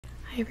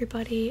Hi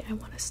everybody, I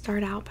want to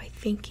start out by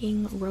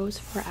thanking Rose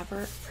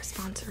Forever for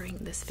sponsoring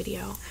this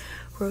video.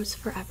 Rose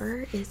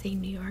Forever is a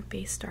New York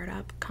based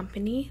startup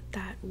company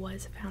that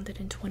was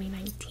founded in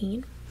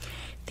 2019.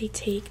 They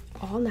take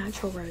all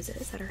natural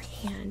roses that are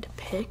hand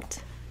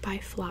picked by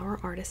flower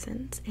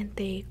artisans and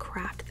they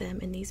craft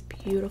them in these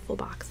beautiful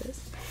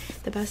boxes.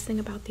 The best thing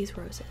about these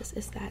roses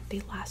is that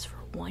they last for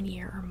 1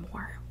 year or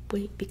more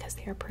because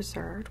they are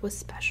preserved with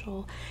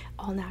special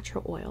all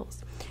natural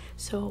oils.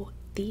 So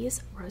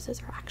these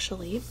roses are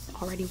actually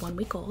already 1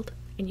 week old,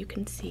 and you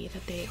can see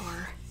that they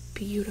are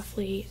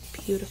beautifully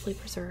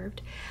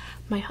preserved.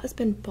 My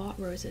husband bought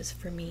roses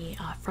for me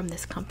from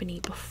this company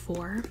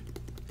before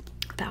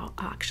that,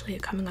 actually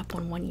coming up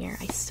on 1 year.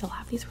 I still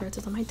have these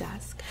roses on my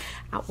desk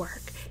at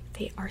work.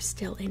 They are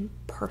still in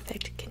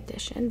perfect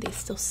condition. They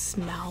still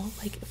smell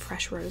like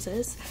fresh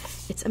roses.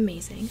 It's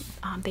amazing.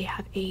 They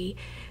have a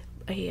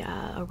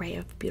array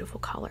of beautiful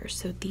colors.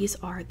 So these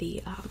are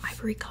the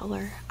ivory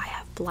color. I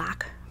have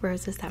black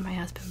roses that my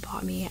husband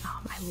bought me.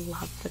 I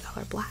love the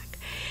color black.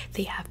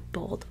 They have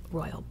bold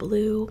royal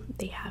blue,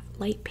 they have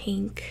light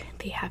pink,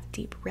 they have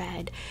deep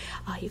red.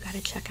 You got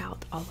to check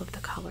out all of the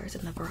colors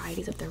and the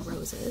varieties of their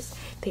roses.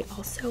 They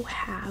also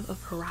have a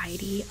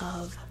variety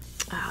of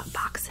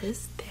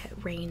boxes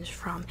that range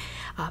from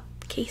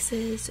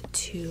cases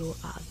to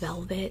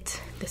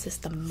velvet. This is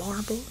the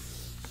marble.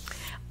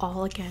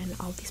 All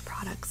these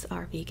products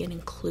are vegan,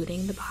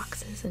 including the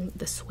boxes and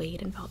the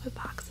suede and velvet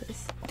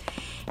boxes.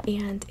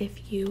 And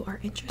if you are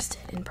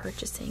interested in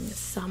purchasing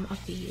some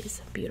of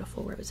these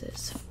beautiful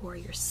roses for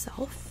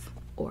yourself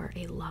or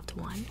a loved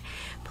one,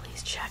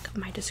 please check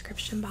my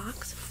description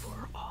box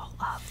for all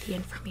of the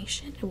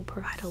information. It will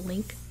provide a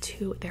link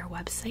to their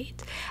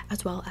website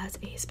as well as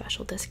a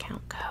special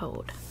discount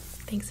code.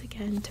 Thanks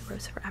again to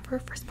Rose Forever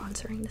for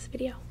sponsoring this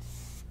video.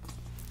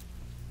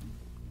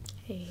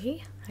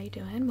 Hey, how you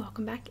doing?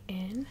 Welcome back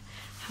in.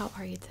 How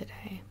are you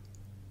today?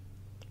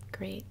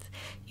 Great.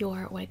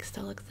 Your wig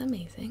still looks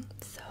amazing.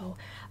 So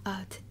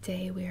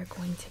today we are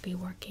going to be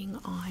working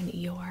on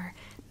your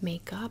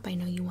makeup. I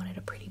know you wanted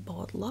a pretty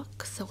bold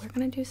look, so we're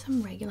going to do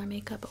some regular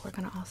makeup, but we're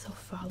going to also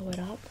follow it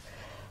up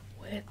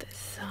with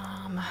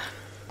some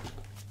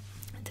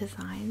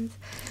designs.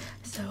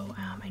 So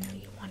I know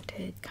you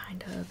wanted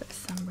kind of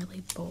some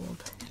really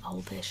bold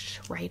elvish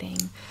writing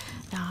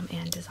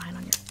and design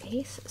on your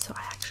face, so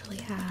I actually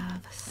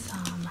have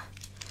some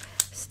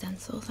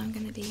stencils I'm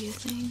going to be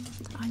using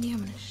on you.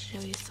 I'm going to show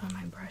you some of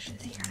my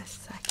brushes here in a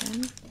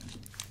second,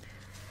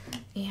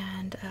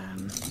 and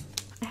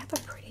I have a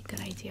pretty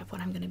good idea of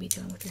what I'm going to be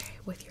doing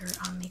with your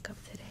makeup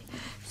today.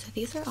 So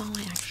these are all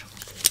my actual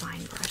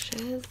design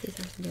brushes. These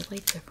are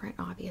really different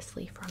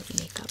obviously from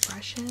makeup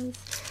brushes.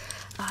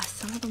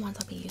 Some of the ones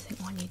I'll be using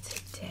on you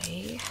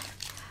today,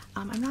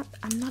 I'm not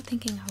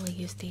thinking I will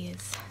use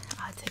these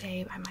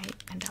today. I might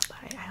end up,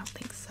 but I don't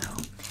think so.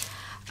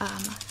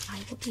 I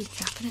will be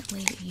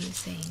definitely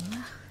using,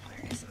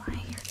 here it is,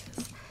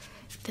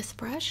 this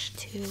brush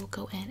to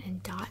go in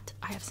and dot.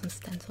 I have some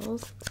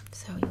stencils,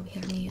 so you'll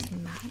hear me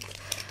using that.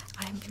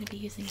 I'm going to be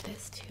using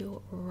this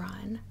to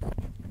run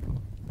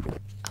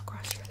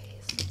across your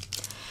face.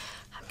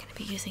 I'm going to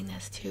be using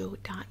this to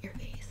dot your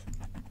face.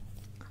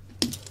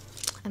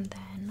 And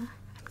then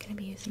I'm going to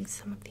be using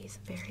some of these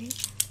very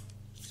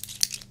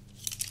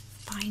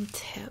fine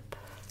tip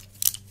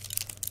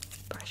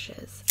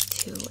brushes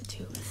to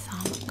do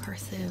some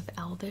cursive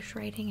elvish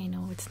writing. I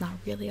know it's not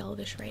really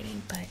elvish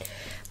writing, but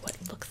what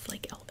looks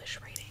like elvish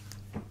writing.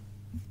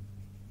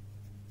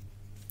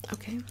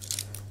 Okay,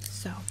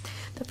 so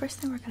the first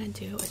thing we're going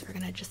to do is we're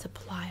going to just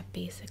apply a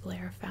basic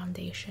layer of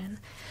foundation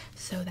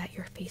so that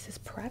your face is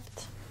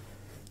prepped.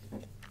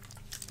 I'm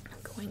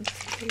going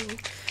to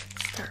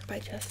start by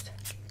just,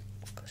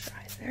 close your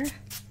eyes there,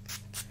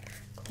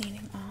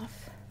 cleaning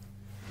off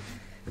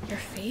your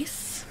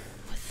face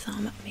with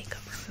some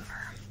makeup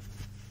remover.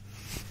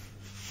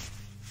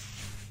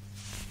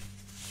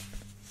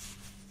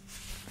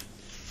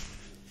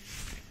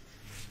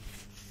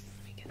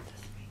 Let me get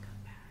this makeup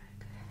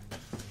bag.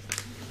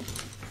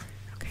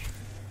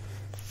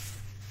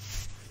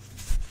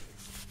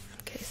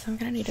 Okay, so I'm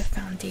gonna need a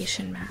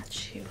foundation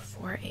match you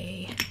for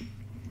a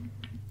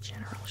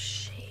general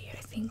shade.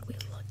 I think we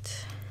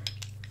looked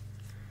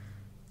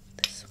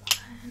this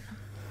one.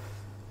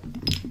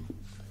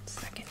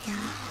 Second here.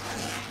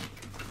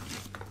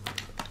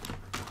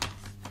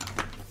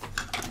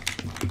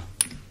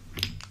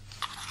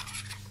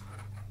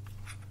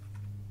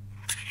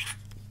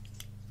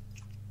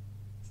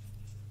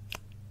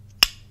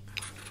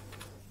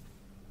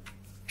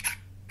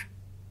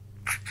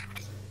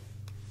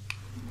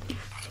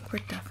 I think we're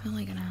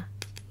definitely gonna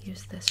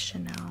use this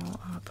Chanel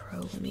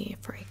Pro Lumi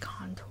for a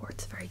contour.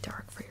 It's very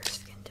dark for your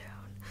skin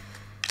tone.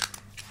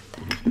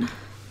 And then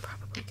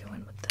probably go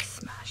in with the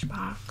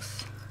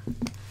Smashbox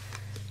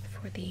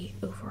for the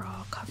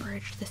overall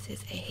coverage. This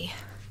is a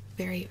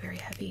very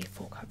heavy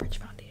full coverage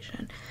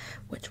foundation,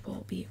 which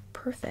will be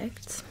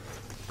perfect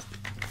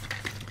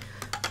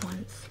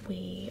once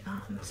we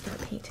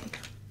start painting.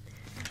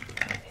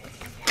 Okay,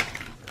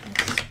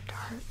 let's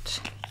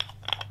start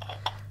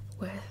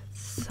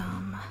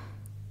some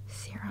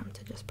serum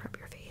to just prep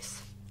your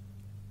face.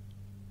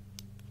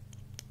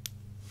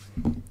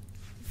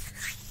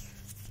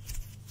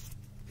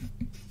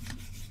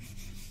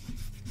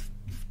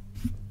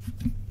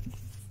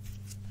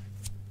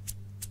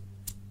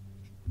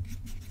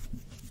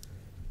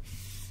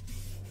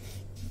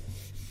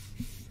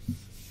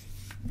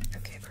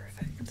 Okay,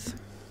 perfect.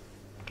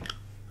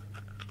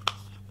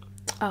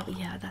 Oh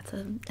yeah, that's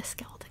a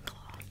skeleton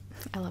claw.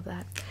 I love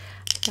that.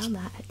 I found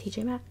that at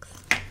TJ Maxx.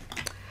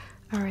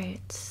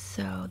 Alright,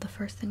 so the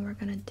first thing we're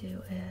gonna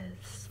do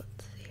is,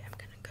 let's see, I'm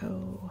gonna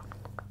go,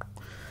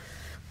 we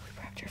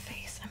prepped your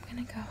face. I'm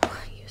gonna go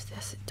use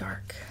this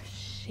dark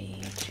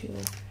shade to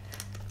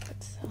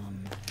put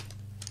some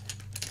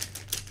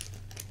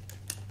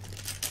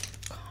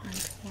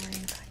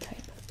contouring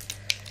type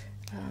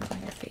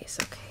on your face.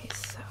 Okay,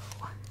 so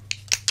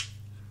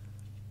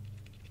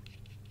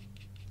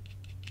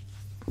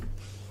a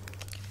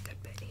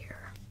good bit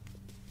here.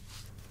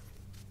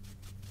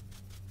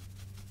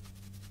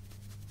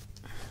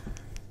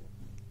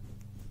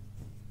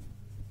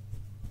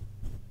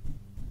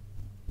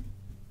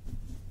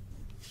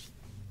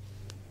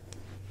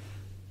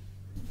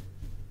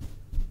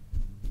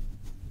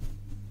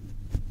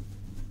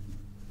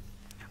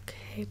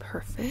 Okay,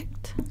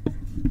 perfect. And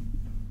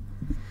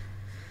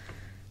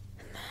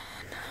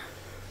then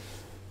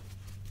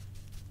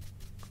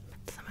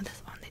put some of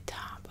this on the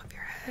top of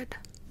your head.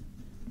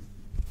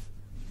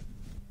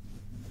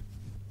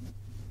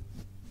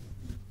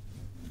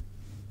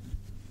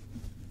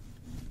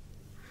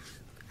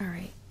 All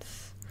right,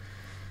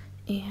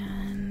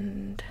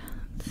 and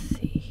let's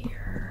see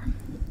here.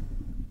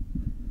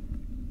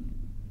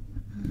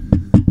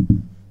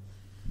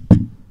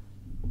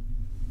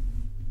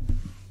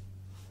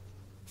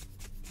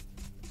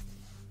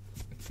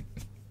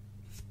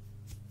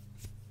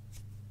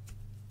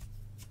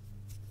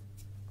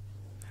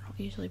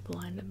 Usually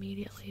blend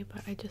immediately,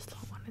 but I just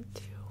don't want it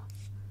to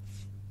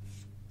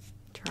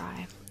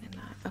dry in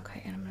that.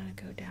 Okay, and I'm gonna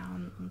go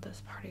down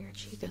this part of your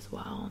cheek as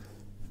well.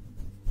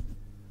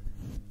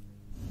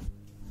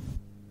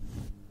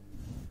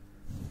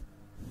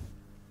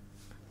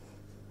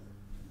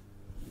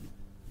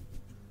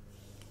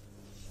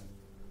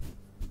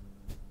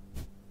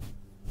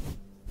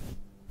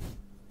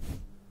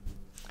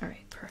 All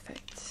right,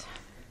 perfect.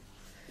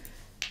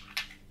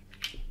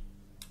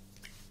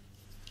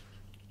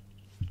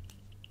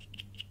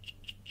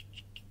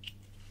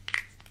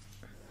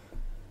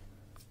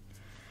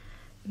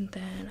 And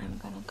then I'm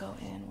gonna go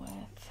in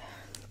with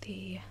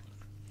the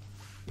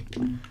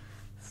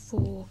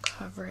full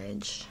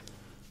coverage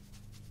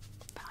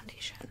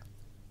foundation.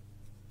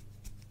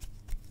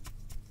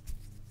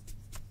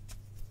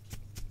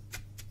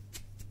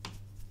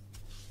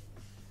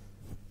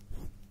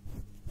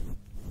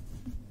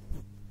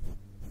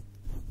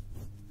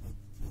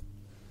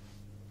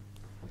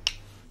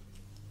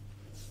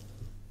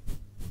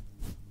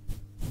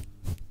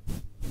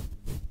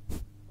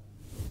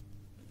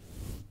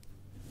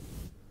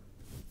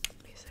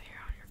 Piece of hair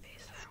on your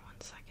face there,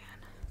 1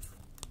 second.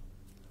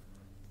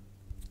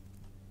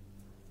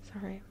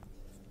 Sorry.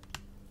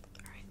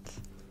 Alright.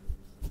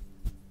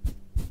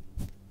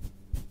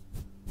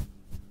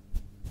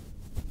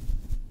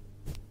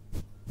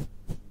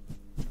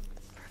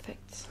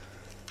 Perfect.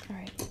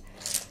 Alright.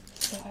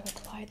 So I've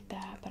applied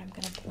that, but I'm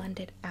going to blend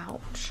it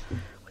out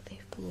with a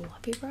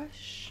fluffy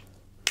brush.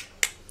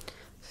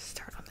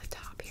 Start on the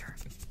top here.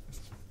 I'm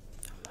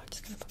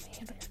just going to put my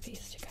hand on your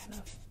face to kind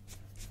of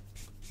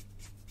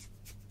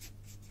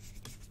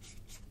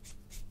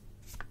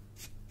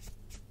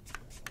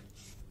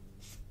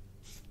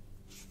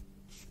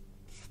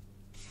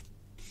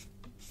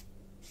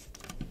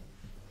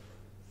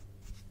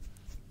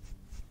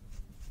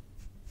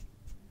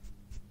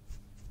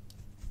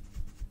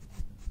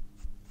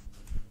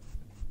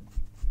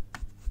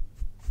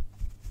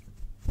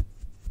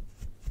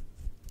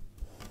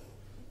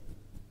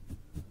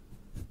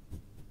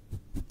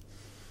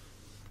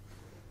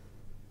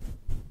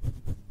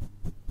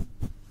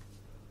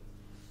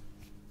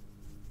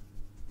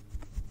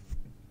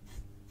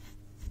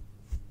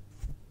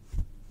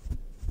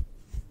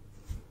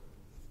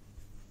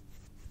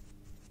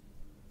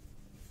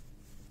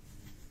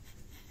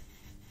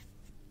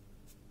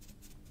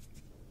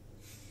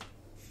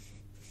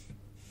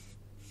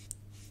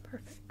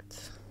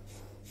perfect.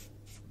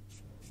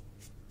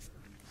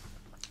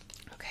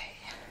 Okay,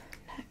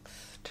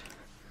 next.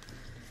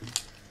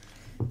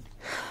 What do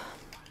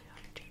you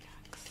want to do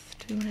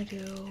next? Do you want to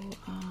do,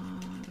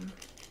 I'm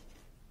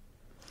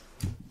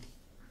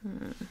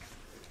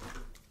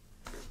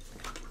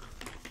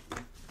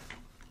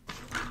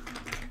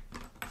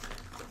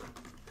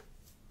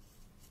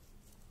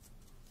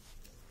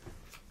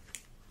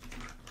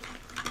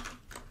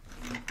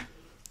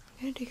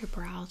gonna do your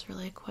brows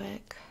really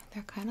quick.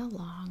 They're kind of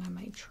long. I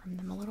might trim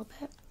them a little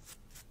bit.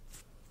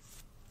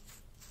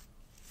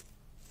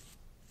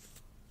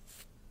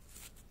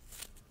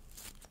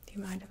 Do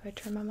you mind if I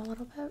trim them a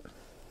little bit?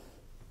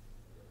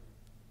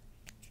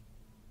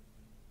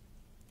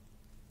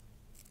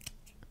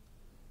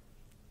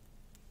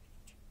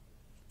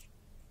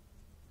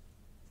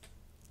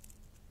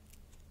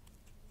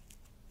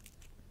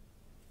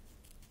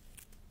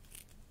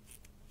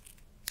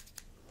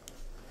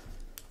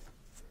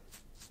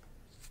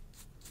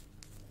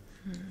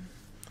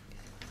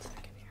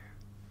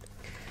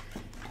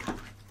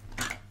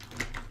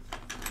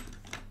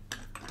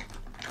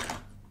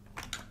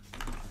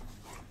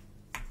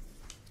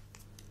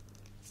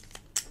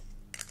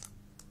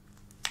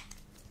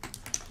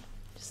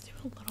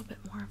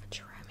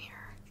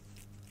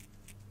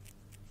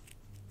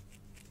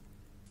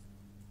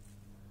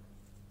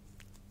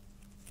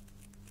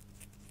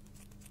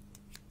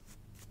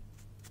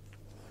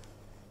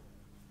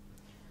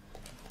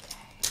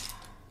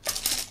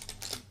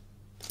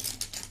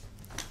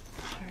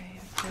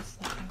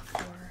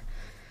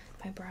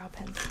 brow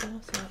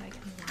pencil so that I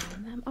can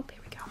line them. Oh,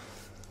 here we go.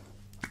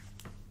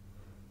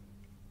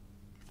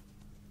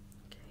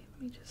 Okay,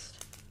 let me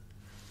just,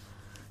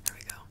 there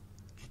we go.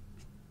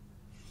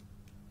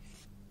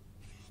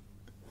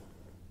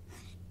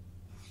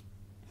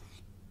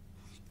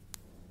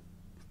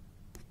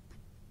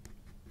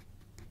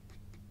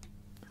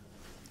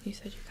 You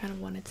said you kind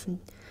of wanted some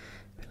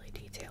really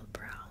detailed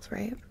brows,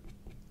 right?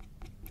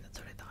 That's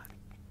what I thought.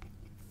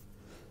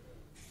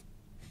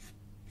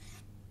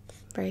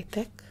 Very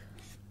thick.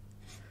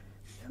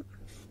 Yep,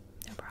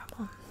 no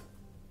problem.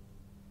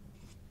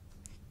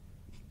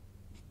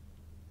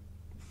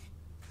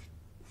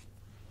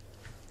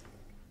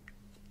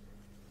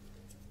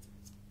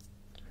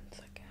 One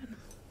second.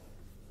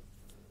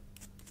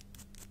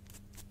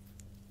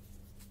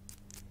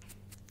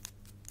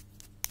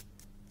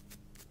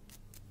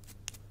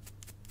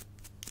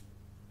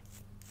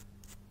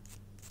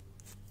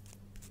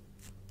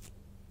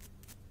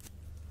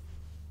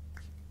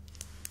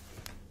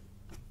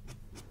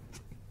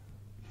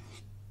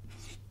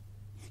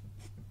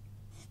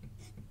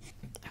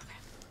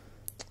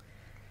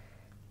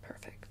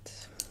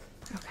 Perfect.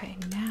 Okay,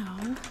 now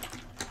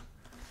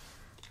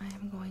I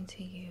am going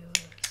to use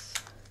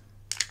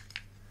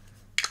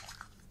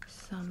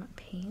some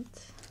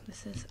paint.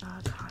 This is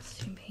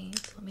costume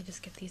paint. Let me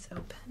just get these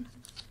open.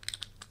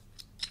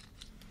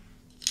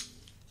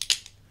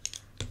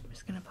 I'm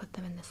just gonna put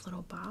them in this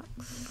little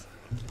box.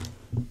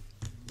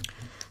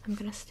 I'm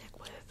gonna stick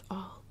with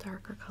all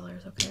darker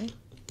colors, okay?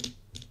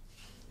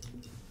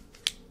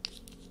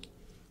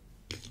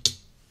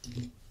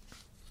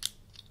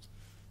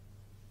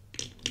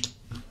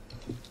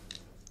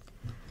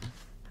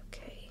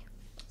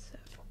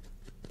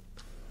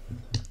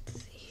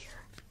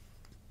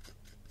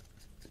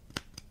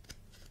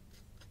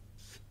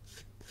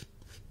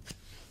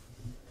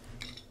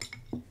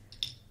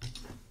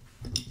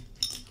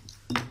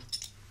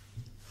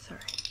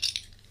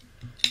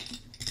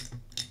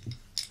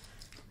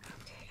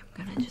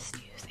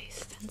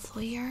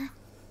 Here.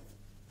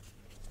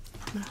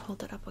 I'm gonna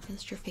hold it up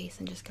against your face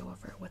and just go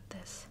over it with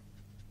this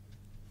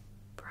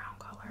brown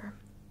color.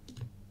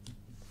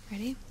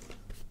 Ready?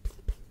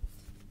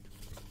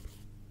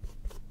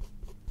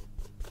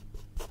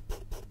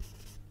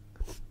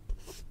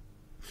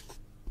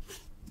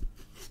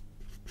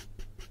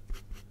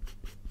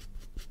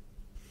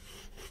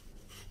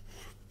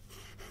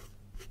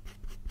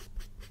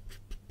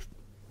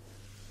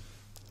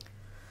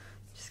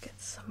 Just get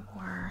some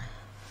more.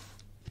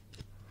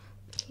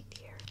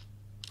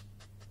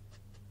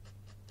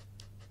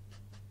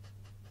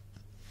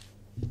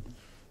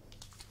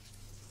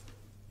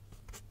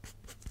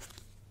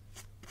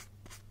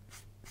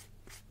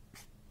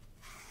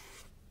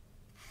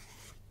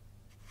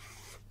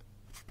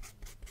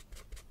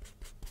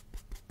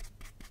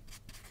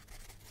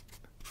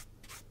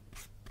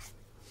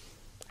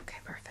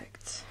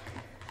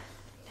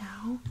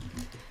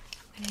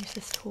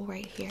 This tool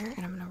right here,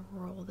 and I'm gonna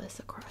roll this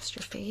across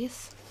your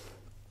face.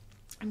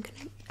 I'm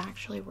gonna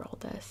actually roll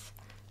this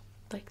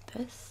like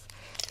this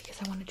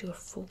because I want to do a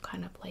full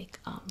kind of like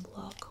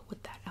look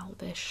with that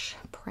elvish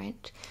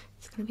print.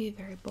 It's gonna be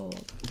very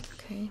bold.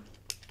 Okay.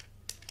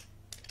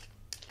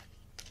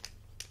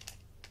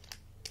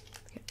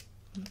 Okay.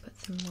 I'm gonna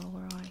put some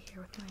roller on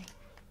here with my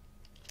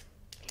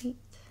paint.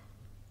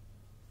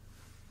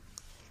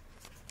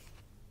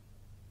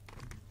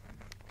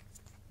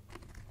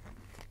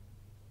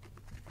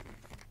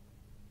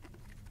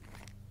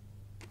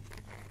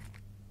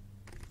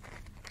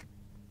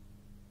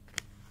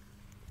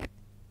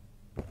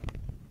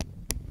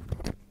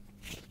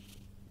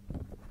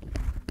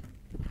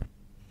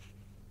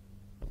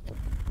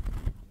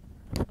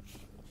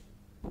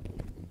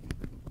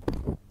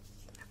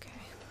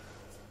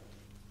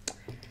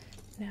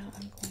 Now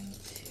I'm going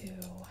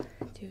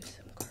to do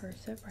some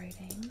cursive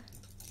writing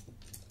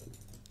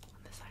on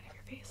the side of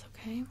your face,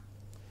 okay?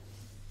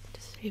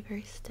 Just stay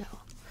very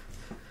still.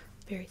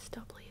 Very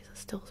still, please, as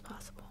still as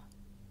possible.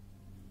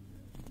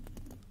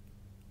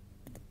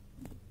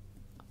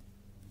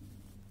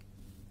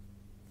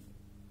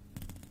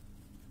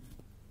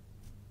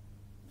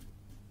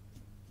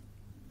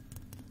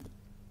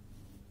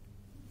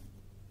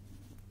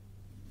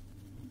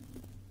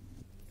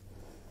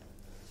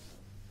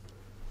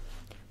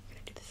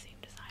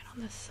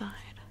 On this side.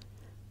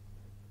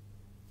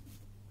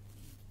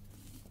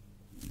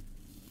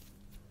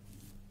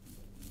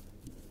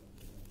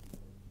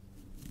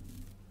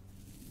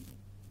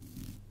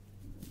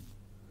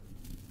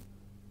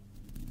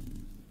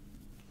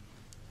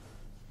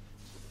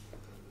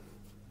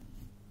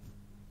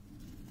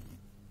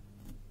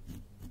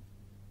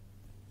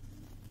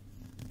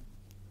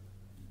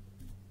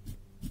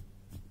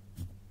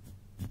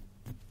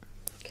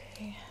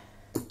 Okay.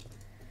 I'm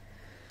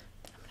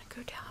gonna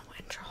go down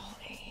and draw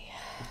a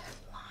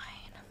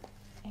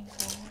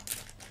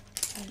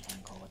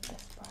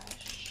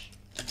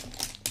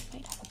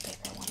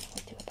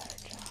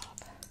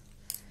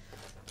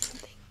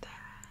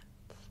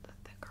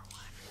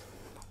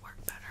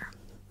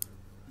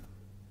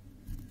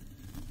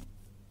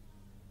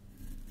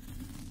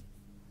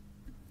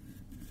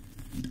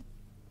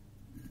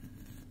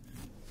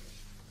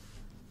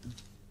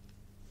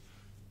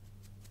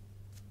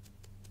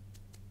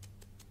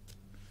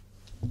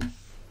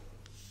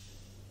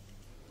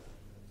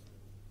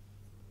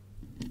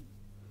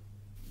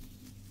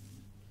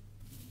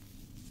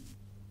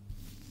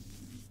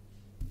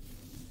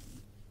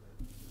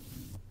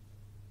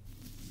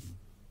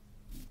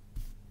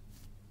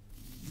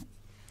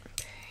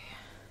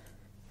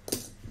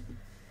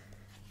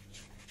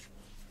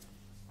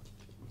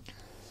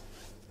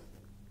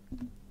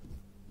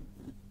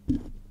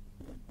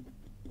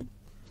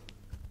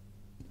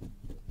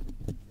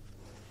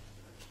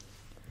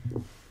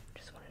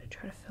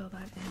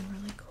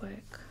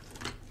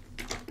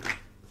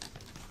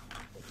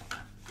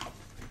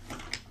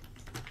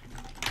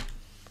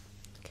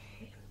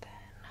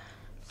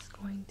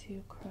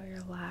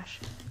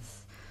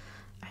eyelashes.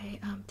 I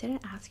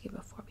didn't ask you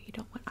before, but you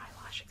don't want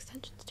eyelash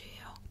extensions, do you?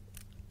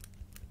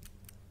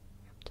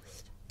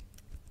 Just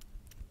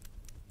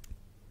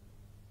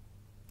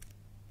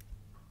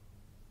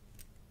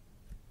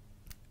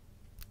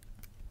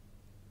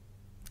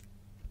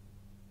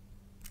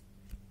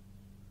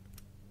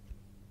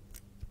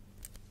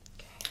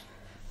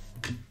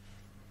okay.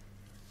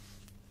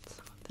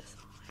 Some of this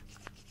on.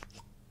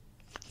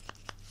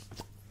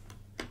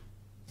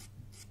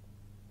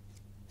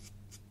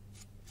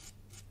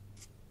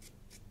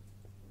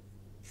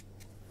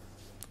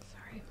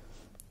 Sorry.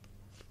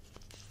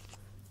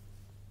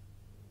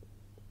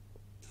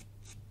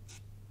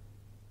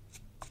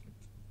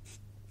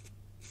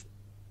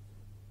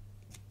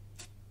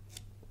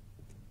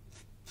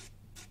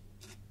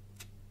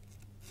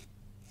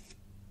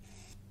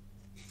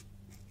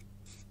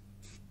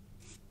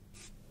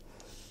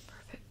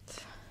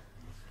 Perfect.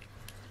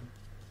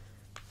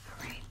 All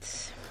right.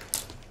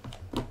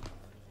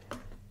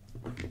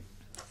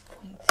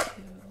 Going to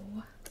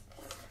back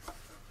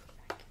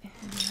in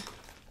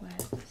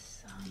with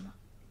some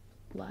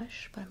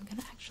blush, but I'm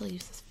gonna actually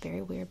use this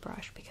very weird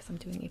brush because I'm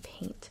doing a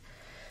paint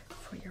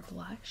for your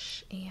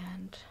blush,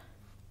 and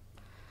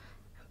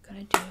I'm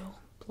gonna do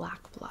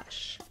black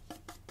blush.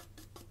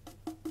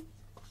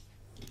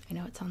 I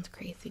know it sounds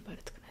crazy, but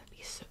it's gonna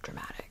be so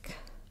dramatic.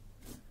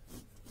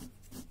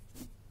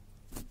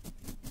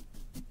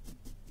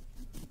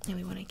 And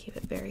we want to keep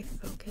it very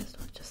focused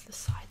on just the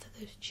sides of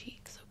those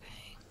cheeks,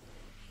 okay?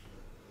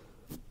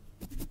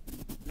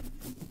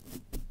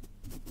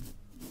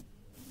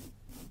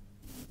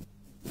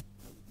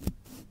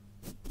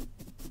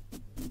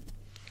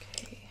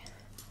 Okay,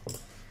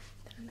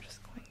 then I'm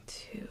just going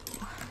to use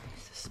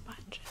the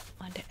sponge and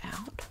blend it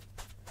out.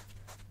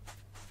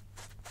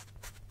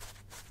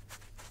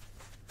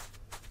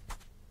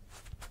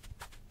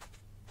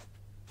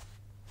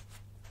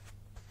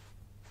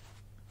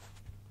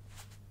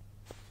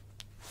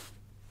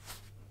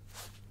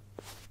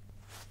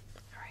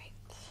 Alright.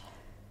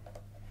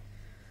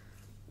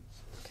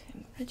 Okay,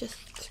 I'm gonna just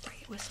spray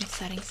it with some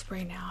setting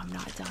spray now. I'm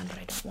not done, but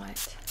I don't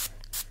want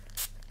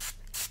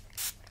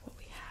what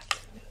we have to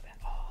move at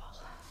all.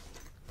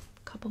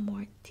 A couple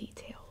more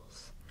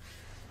details.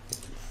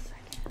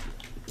 Second.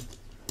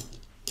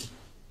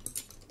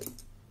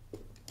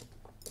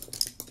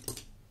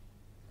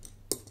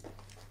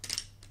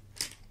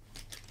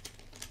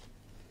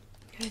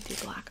 I'm gonna do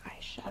black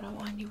eyeshadow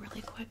on you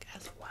really quick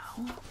as well.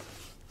 I'm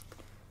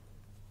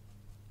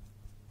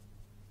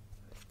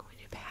just going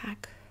to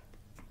pack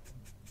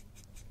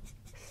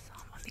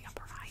some on the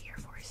upper eye here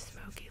for a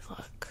smoky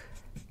look.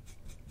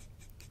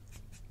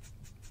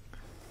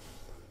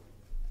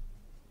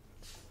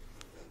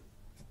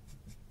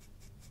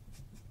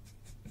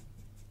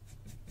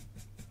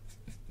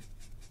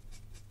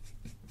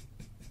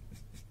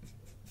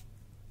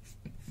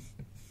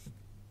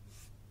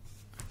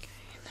 Okay,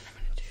 and then I'm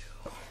gonna do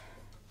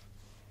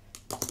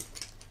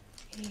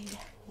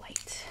a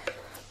light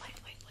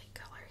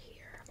color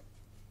here.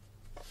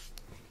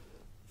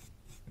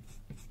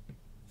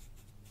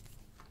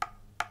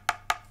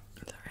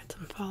 It's alright,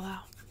 some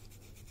fallout.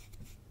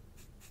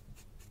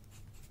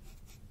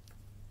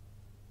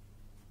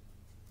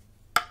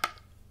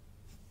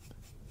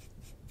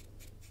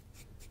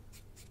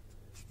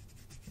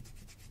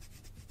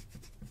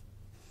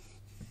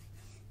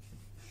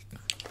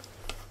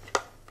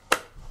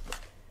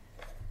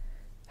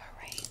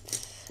 Alright.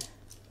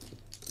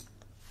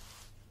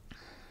 Let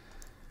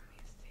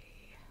me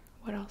see.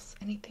 What else?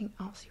 Anything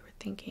else you were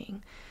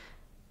thinking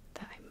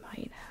that I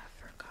might have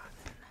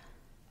forgotten?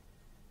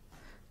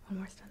 One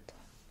more stencil.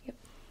 Yep.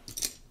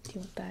 Do you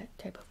want that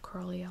type of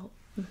curly out?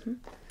 Let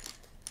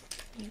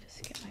me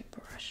just get my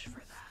brush for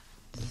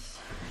that.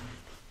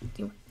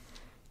 Do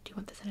you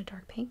want this in a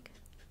dark pink?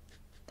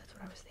 That's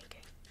what I was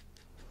thinking.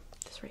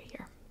 This right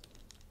here.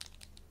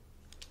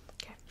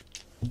 Okay.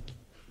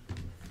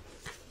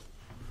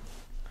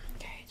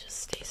 Okay, just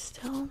stay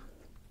still.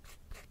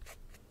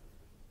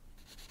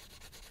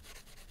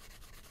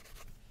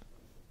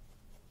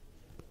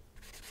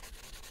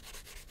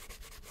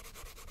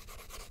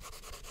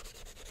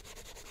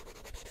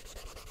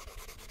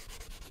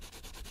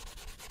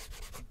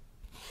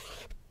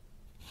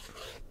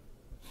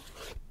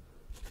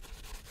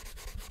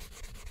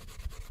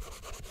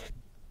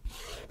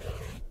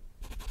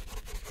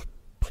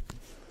 A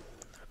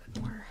little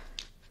bit more.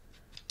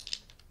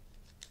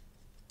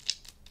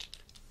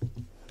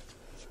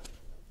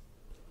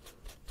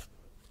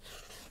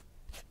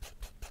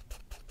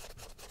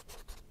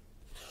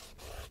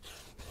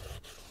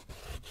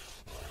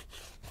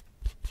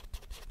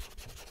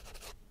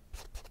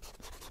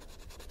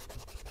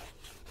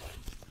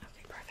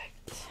 Okay,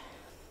 perfect.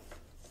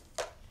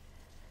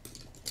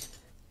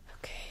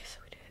 Okay, so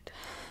we did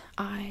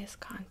eyes,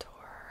 contour,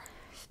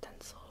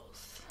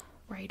 stencils,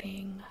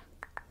 writing,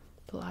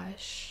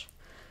 blush.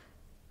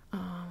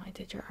 I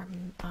did your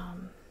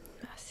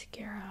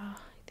mascara.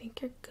 I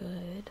think you're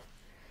good.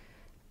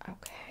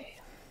 Okay.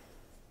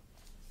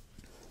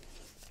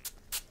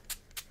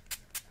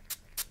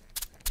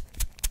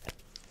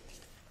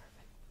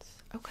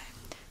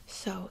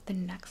 So the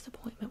next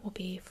appointment will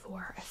be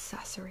for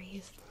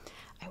accessories.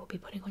 I will be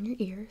putting on your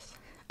ears.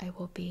 I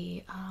will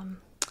be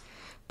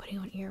putting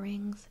on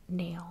earrings,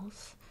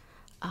 nails,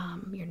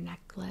 your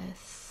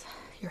necklace,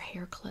 your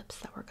hair clips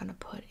that we're gonna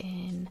put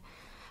in.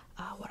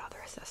 What other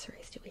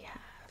accessories do we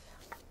have?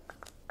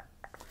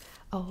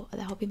 Oh,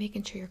 I'll be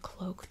making sure your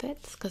cloak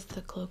fits because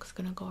the cloak's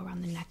gonna go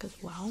around the neck as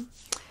well.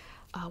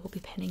 We'll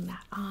be pinning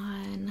that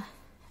on,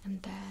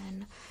 and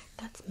then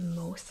that's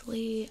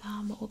mostly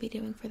what we'll be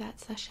doing for that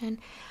session.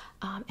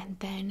 And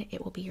then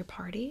it will be your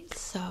party.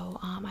 So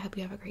I hope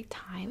you have a great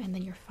time. And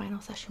then your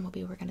final session will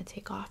be, we're gonna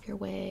take off your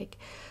wig,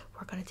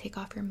 we're gonna take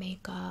off your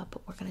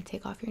makeup, we're gonna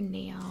take off your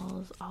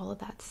nails, all of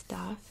that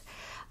stuff.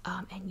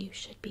 And you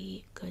should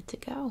be good to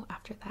go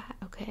after that.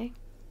 Okay.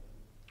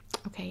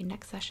 Okay,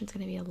 next session is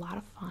going to be a lot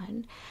of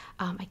fun.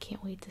 I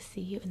can't wait to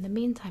see you. In the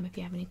meantime, if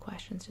you have any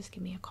questions, just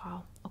give me a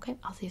call. Okay,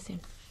 I'll see you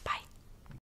soon. Bye.